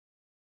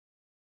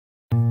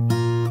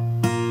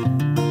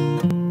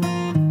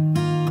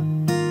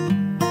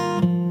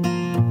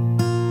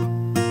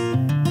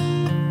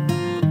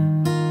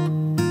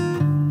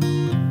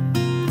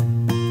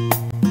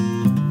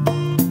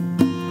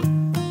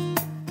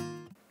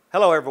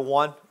Hello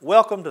everyone,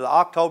 welcome to the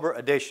October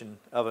edition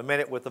of A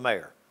Minute with the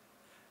Mayor.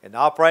 In the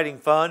operating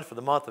funds for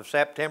the month of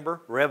September,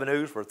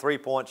 revenues were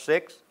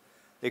 $3.6,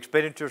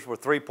 expenditures were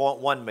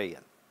 $3.1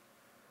 million.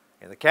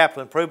 In the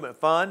Capital Improvement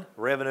Fund,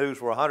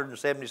 revenues were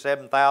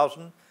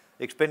 $177,000,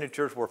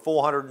 expenditures were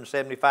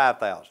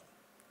 $475,000.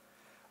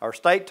 Our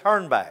state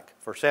turnback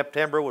for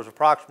September was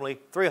approximately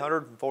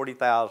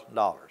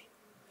 $340,000.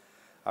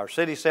 Our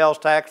city sales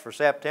tax for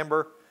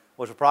September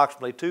was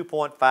approximately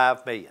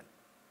 $2.5 million.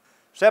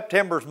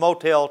 September's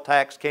motel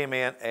tax came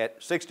in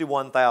at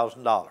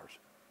 $61,000,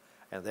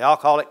 and the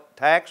alcoholic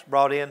tax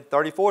brought in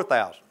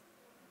 $34,000.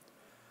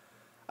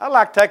 I'd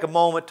like to take a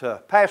moment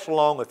to pass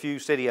along a few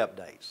city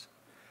updates.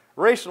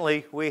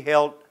 Recently, we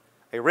held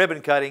a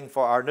ribbon cutting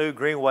for our new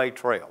Greenway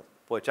Trail,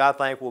 which I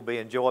think will be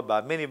enjoyed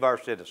by many of our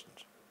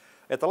citizens.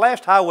 At the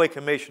last Highway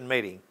Commission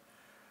meeting,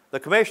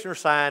 the Commissioner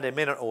signed a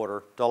minute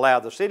order to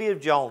allow the City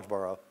of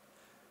Jonesboro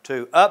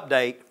to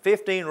update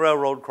 15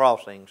 railroad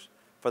crossings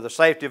for the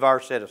safety of our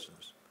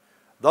citizens.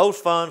 Those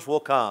funds will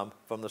come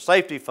from the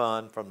Safety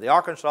Fund from the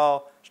Arkansas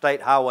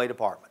State Highway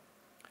Department.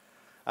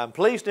 I'm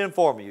pleased to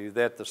inform you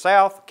that the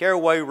South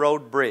Caraway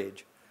Road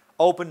Bridge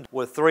opened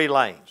with 3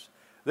 lanes.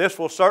 This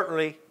will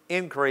certainly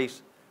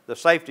increase the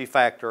safety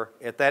factor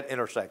at that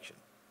intersection.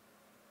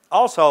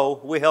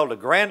 Also, we held a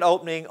grand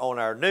opening on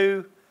our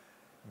new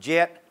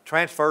jet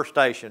transfer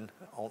station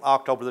on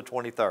October the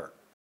 23rd.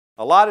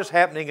 A lot is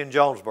happening in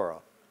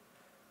Jonesboro.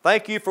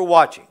 Thank you for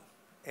watching,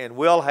 and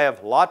we'll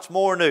have lots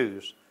more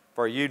news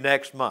for you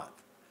next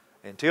month.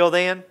 Until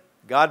then,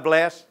 God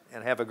bless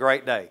and have a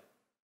great day.